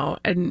pictures now,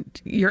 and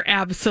you're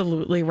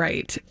absolutely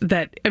right.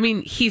 That, I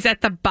mean, he's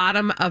at the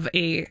bottom of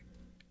a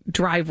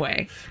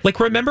driveway. Like,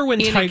 remember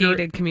when in a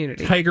gated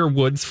community. Tiger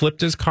Woods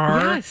flipped his car?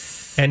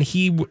 Yes. And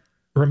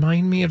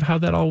remind me of how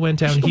that all went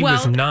down.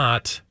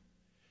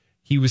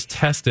 He was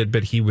tested,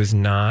 but he was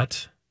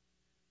not.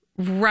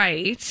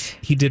 Right.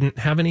 He didn't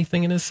have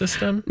anything in his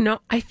system?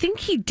 No, I think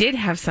he did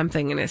have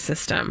something in his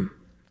system.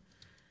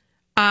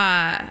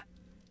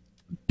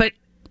 But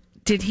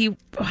did he?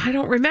 I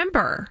don't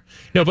remember.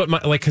 No, but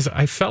because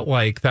I felt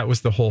like that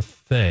was the whole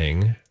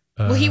thing.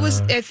 Well, he was.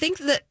 I think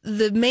that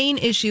the main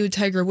issue with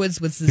Tiger Woods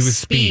was the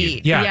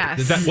speed. Yeah.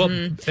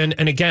 Yes. And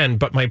again,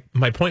 but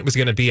my point was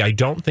going to be, I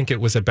don't think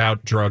it was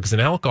about drugs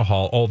and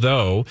alcohol,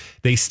 although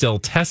they still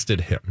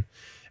tested him.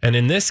 And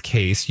in this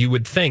case, you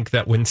would think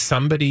that when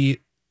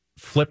somebody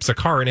flips a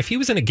car, and if he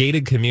was in a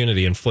gated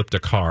community and flipped a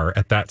car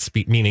at that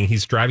speed, meaning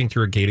he's driving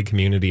through a gated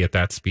community at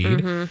that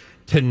speed,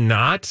 to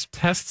not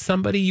test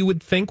somebody, you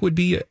would think would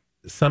be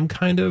some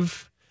kind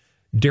of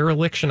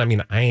dereliction. I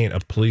mean, I ain't a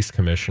police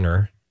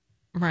commissioner.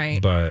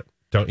 Right. But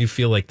don't you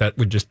feel like that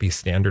would just be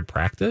standard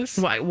practice?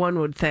 Well, one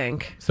would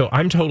think. So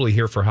I'm totally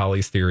here for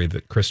Holly's theory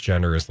that Kris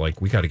Jenner is like,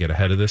 we got to get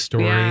ahead of this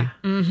story. Yeah.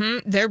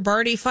 Mm-hmm. They're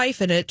Barney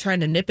Fifing it, trying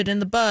to nip it in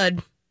the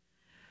bud.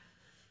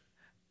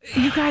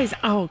 You guys,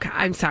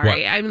 I'm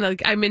sorry.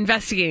 What? I'm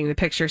investigating the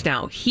pictures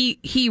now.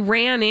 He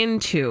ran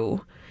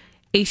into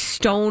a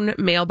stone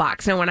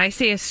mailbox. Now, when I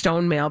say a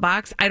stone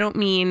mailbox, I don't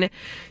mean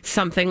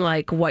something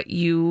like what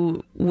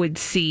you would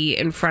see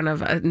in front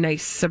of a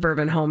nice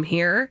suburban home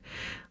here.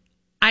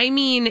 I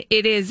mean,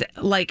 it is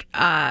like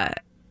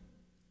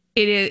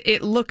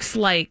it looks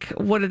like,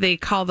 what do they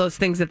call those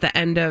things at the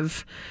end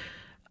of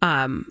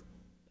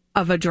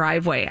a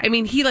driveway? I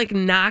mean, he like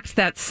knocked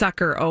that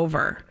sucker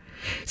over.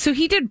 So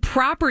he did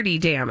property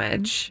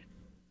damage.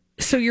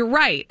 So you're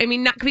right. I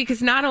mean,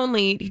 not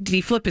only did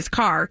he flip his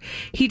car,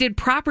 he did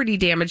property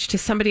damage to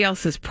somebody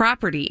else's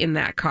property in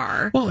that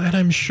car. Well, and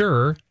I'm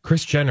sure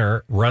Kris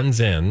Jenner runs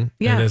in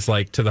and is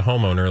like to the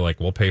homeowner, like,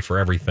 we'll pay for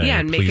everything. Yeah,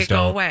 and make it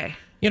go away.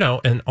 You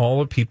know, and all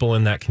the people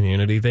in that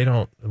community, they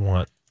don't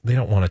want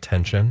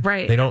attention.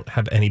 Right. They don't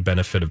have any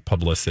benefit of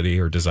publicity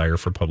or desire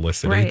for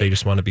publicity. Right. They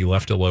just want to be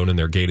left alone in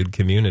their gated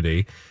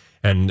community.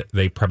 And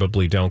they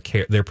probably don't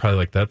care. They're probably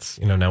like, that's,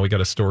 now we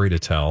got a story to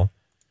tell.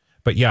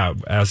 But yeah,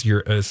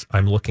 as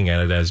I'm looking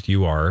at it as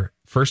you are,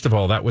 first of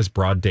all, that was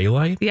broad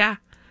daylight. Yeah.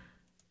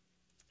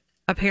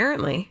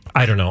 Apparently.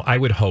 I don't know. I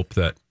would hope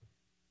that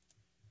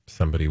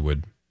somebody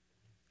would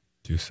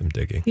do some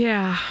digging.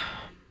 Yeah.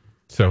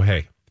 So,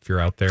 hey, if you're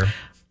out there,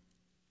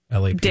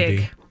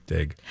 LAPD,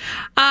 dig.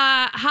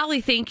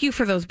 Holly, thank you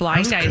for those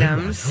blind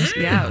items.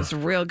 Yeah, it was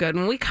real good.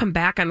 When we come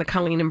back on the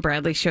Colleen and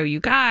Bradley show, you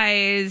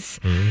guys,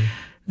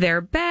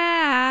 they're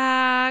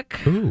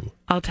back. Ooh.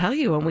 I'll tell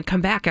you when we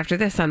come back after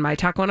this on My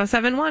Talk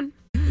 107.1.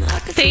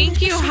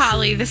 Thank you,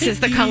 Holly. This is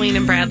the Colleen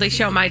and Bradley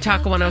show, My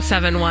Talk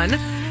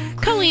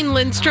 107.1. Colleen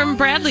Lindstrom,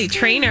 Bradley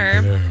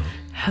Trainer.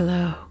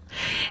 Hello.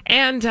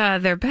 And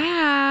they're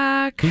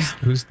back.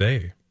 Who's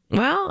they?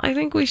 Well, I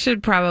think we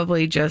should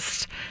probably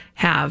just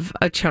have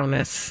a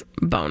Jonas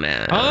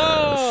bonus.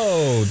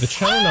 Oh, the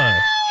Chonai.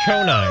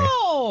 Chonai.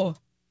 Oh.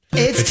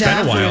 It's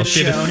time been a while. for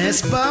the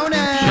Jonas bonus.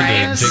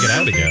 Right. Dig it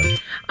out again.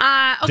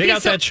 Okay, Dig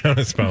out that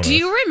Jonas bonus. Do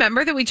you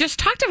remember that we just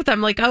talked about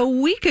them like a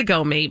week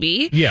ago,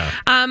 maybe? Yeah.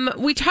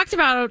 We talked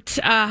about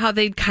how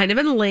they'd kind of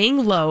been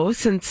laying low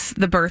since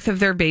the birth of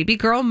their baby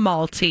girl,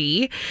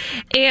 Malty.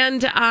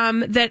 And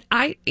that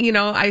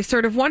I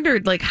sort of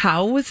wondered, like,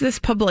 how was this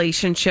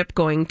publicationship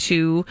going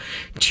to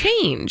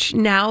change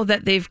now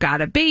that they've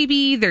got a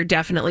baby? They're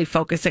definitely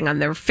focusing on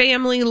their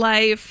family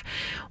life.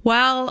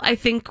 Well, I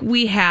think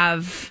we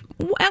have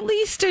at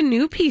least a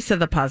new piece of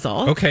the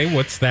puzzle. Okay,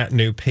 what's that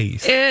new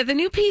piece? The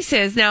new piece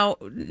is now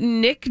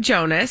Nick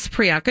Jonas,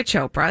 Priyanka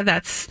Chopra.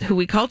 That's who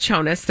we call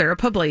Jonas. They're a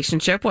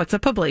publicationship. What's a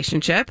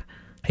publicationship?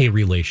 A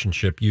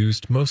relationship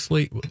used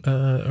mostly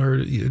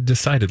or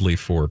decidedly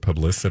for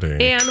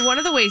publicity. And one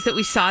of the ways that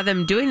we saw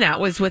them doing that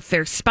was with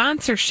their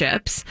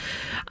sponsorships,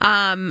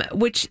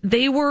 which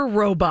they were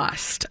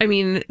robust. I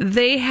mean,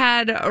 they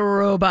had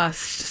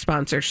robust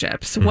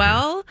sponsorships. Mm-hmm.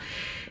 Well,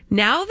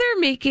 now they're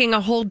making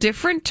a whole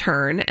different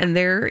turn and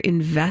they're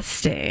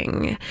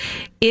investing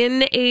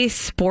in a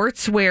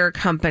sportswear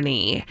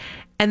company,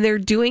 and they're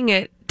doing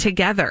it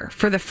together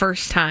for the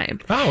first time.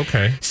 Oh,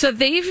 okay. So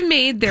they've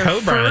made their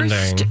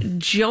first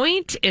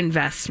joint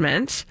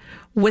investment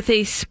with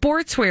a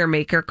sportswear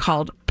maker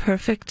called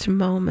Perfect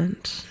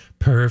Moment.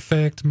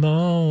 Perfect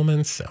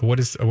moments. What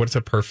is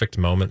a perfect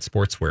moment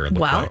sportswear look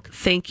Well, like?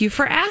 thank you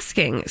for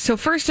asking. So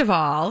first of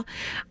all,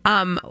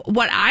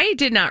 what I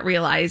did not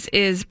realize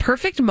is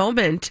Perfect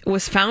Moment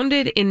was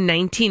founded in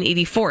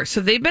 1984. So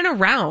they've been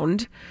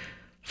around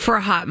for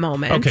a hot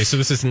moment. Okay, so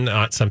this is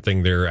not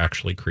something they're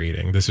actually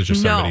creating. This is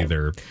just somebody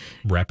they're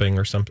repping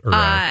or something.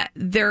 Or,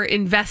 they're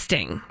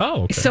investing.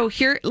 Oh, okay. So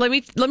here, let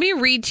me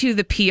read to you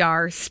the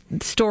PR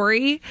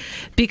story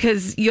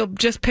because you'll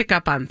just pick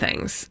up on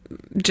things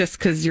just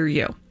because you're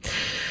you.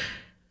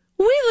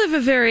 We live a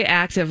very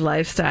active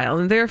lifestyle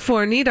and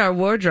therefore need our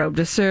wardrobe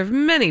to serve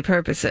many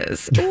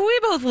purposes. We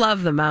both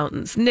love the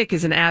mountains. Nick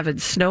is an avid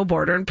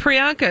snowboarder and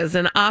Priyanka is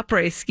an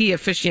après-ski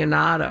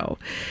aficionado.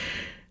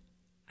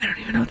 I don't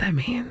even know what that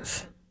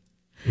means.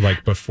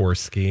 like before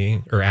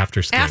skiing or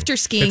after skiing? After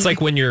skiing. It's like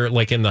when you're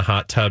like in the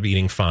hot tub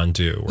eating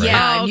fondue, right?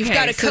 Yeah, and you've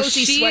got a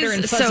cozy sweater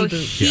and fuzzy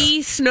boots. So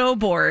he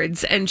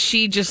snowboards and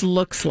she just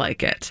looks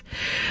like it.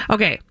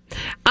 Okay.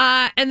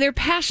 And they're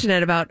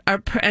passionate about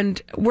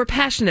we're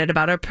passionate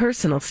about our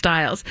personal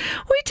styles.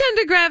 We tend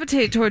to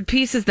gravitate toward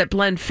pieces that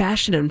blend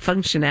fashion and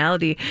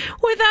functionality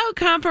without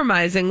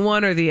compromising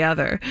one or the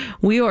other.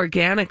 We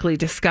organically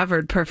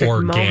discovered Perfect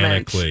Moment.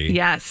 Organically.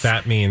 Yes.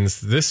 That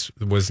means this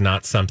was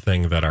not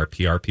something that our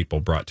PR people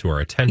brought to our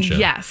attention.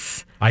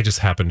 Yes. I just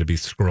happened to be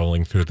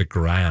scrolling through the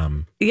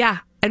gram. Yeah.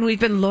 And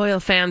we've been loyal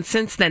fans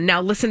since then. Now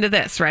listen to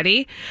this.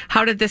 Ready?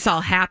 How did this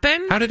all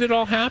happen? How did it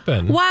all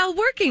happen? While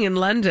working in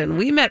London,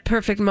 we met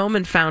Perfect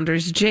Moment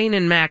founders Jane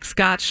and Max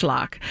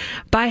Gottschalk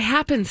by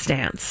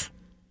happenstance.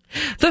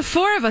 The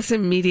four of us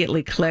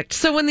immediately clicked,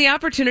 so when the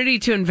opportunity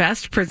to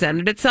invest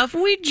presented itself,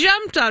 we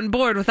jumped on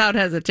board without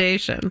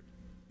hesitation.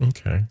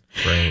 Okay,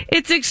 great.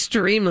 It's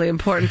extremely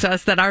important to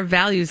us that our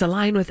values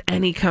align with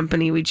any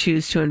company we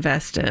choose to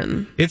invest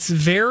in. It's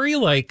very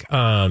like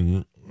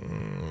Olympian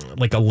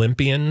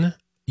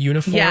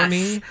uniform-y.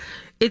 Yes.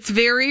 It's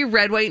very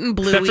red, white, and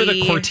blue. Except for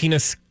the Cortina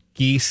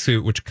ski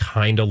suit, which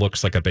kind of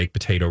looks like a baked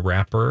potato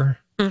wrapper.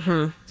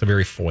 Mm-hmm. It's a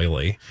very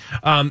foily.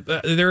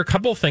 There are a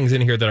couple of things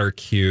in here that are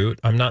cute.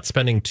 I'm not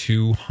spending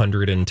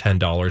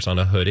 $210 on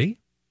a hoodie,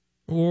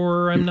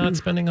 or I'm not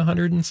spending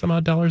 $100 and some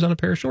odd dollars on a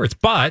pair of shorts.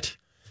 But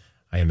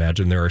I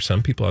imagine there are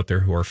some people out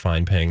there who are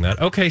fine paying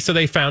that. Okay, so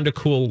they found a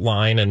cool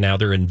line and now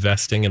they're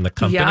investing in the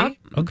company. Yep,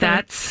 okay.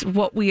 That's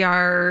what we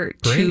are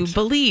to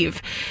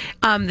believe.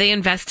 They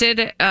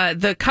invested.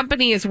 The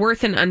company is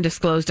worth an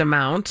undisclosed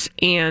amount,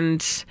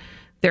 and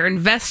their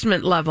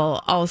investment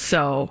level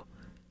also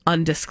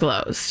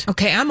undisclosed.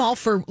 Okay, I'm all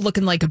for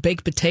looking like a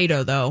baked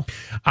potato, though.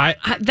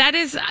 That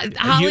is,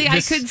 Holly. I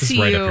could see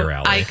right you. up your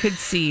alley, I could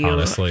see you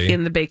honestly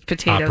in the baked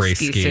potato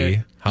ski suit.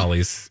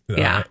 Holly's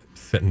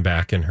sitting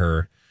back in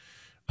her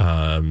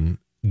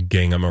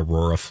Gingham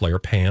Aurora flare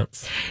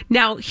pants.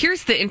 Now,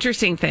 here's the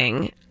interesting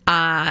thing.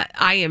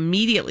 I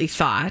immediately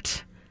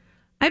thought,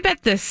 I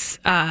bet this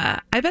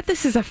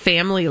is a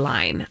family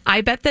line.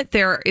 I bet that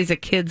there is a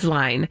kids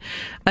line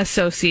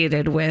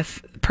associated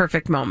with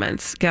Perfect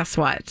Moments. Guess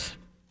what?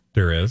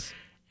 There is.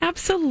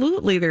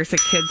 Absolutely, there's a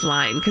kids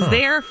line because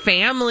they are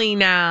family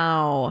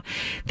now.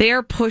 They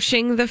are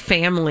pushing the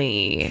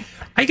family.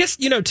 I guess,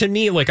 to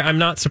me, I'm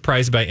not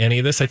surprised by any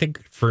of this. I think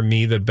for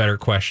me, the better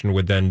question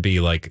would then be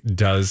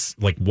what's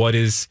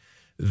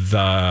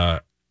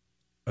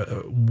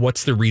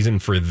the reason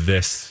for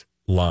this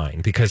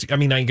line? Because,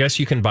 I guess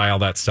you can buy all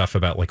that stuff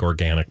about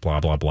organic, blah,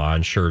 blah, blah.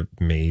 And sure,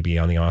 maybe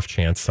on the off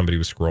chance somebody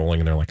was scrolling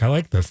and they're like, I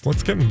like this.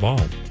 Let's get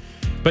involved.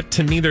 But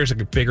to me, there's a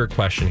bigger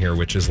question here,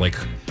 which is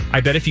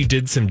I bet if you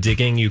did some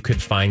digging, you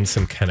could find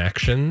some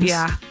connections.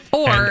 Yeah.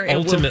 Or it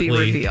will be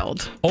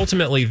revealed.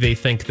 Ultimately, they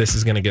think this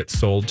is going to get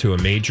sold to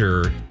a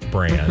major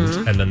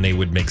brand, and then they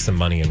would make some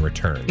money in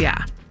return.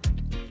 Yeah.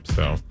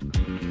 So,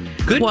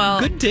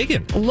 good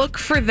digging. Look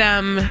for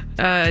them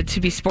to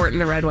be sporting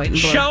the red, white, and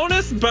blue.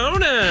 Jonas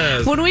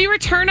bonus. When we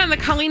return on the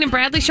Colleen and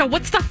Bradley Show,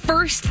 what's the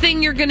first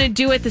thing you're going to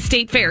do at the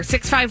State Fair?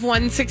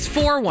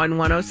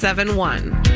 651-641-1071.